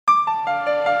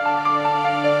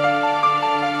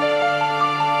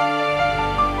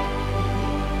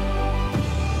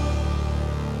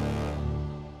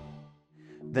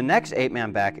The next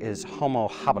ape-man back is Homo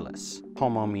Habilis.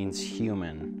 Homo means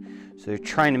human. So they're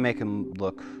trying to make him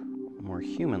look more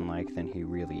human-like than he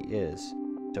really is.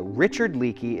 So Richard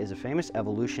Leakey is a famous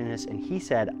evolutionist, and he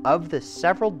said, of the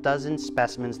several dozen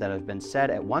specimens that have been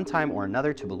said at one time or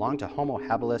another to belong to Homo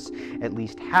habilis, at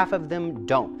least half of them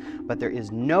don't, but there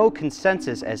is no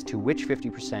consensus as to which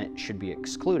 50% should be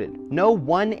excluded. No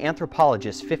one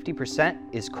anthropologist's 50%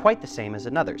 is quite the same as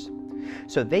another's.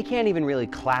 So they can't even really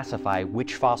classify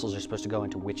which fossils are supposed to go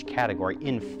into which category.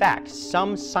 In fact,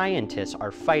 some scientists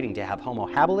are fighting to have Homo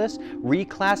habilis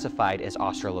reclassified as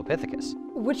Australopithecus.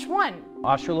 Which one?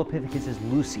 Australopithecus is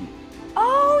Lucy.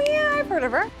 Oh yeah, I've heard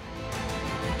of her.